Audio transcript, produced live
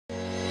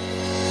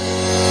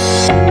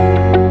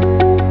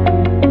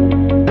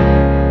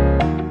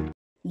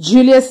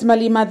Julius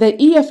Malema, the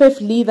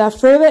EFF leader,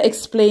 further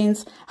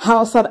explains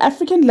how South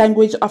African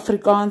language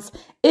Afrikaans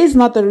is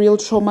not the real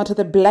trauma to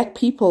the black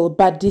people,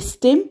 but the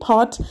stem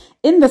part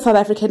in the South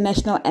African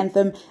national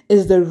anthem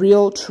is the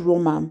real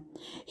trauma.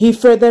 He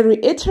further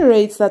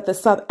reiterates that the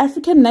South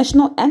African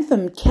national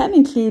anthem can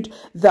include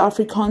the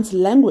Afrikaans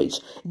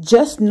language,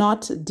 just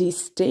not the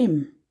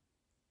stem.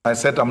 I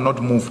said I'm not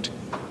moved.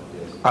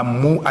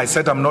 I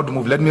said I'm not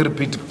moved. Let me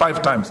repeat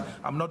 5 times.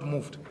 I'm not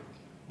moved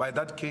by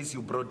that case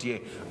you brought here.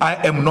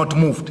 I am not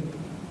moved.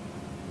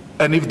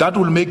 And if that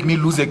will make me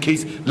lose a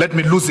case, let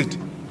me lose it.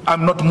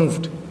 I'm not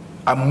moved.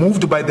 I'm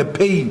moved by the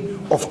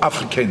pain of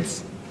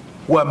Africans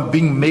who are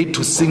being made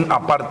to sing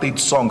apartheid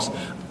songs.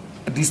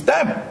 This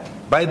time,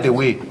 by the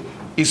way,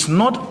 it's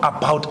not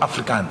about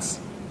Afrikaans.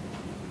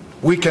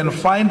 We can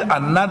find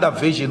another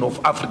version of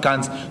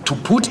Afrikaans to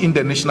put in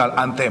the national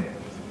anthem.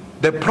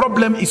 The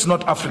problem is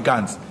not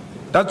Afrikaans.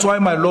 That's why,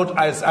 my Lord,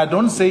 I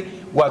don't say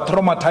we're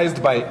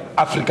traumatized by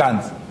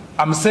Afrikaans.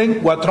 I'm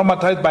saying we're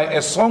traumatized by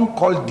a song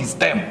called The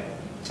Stem.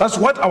 That's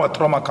what our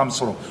trauma comes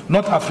from,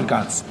 not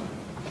Afrikaans.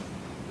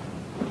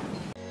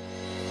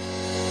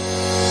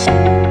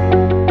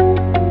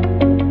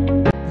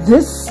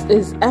 This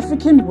is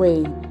African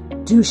Way.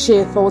 Do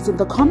share thoughts in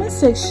the comment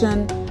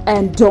section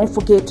and don't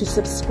forget to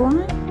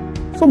subscribe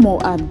for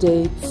more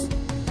updates.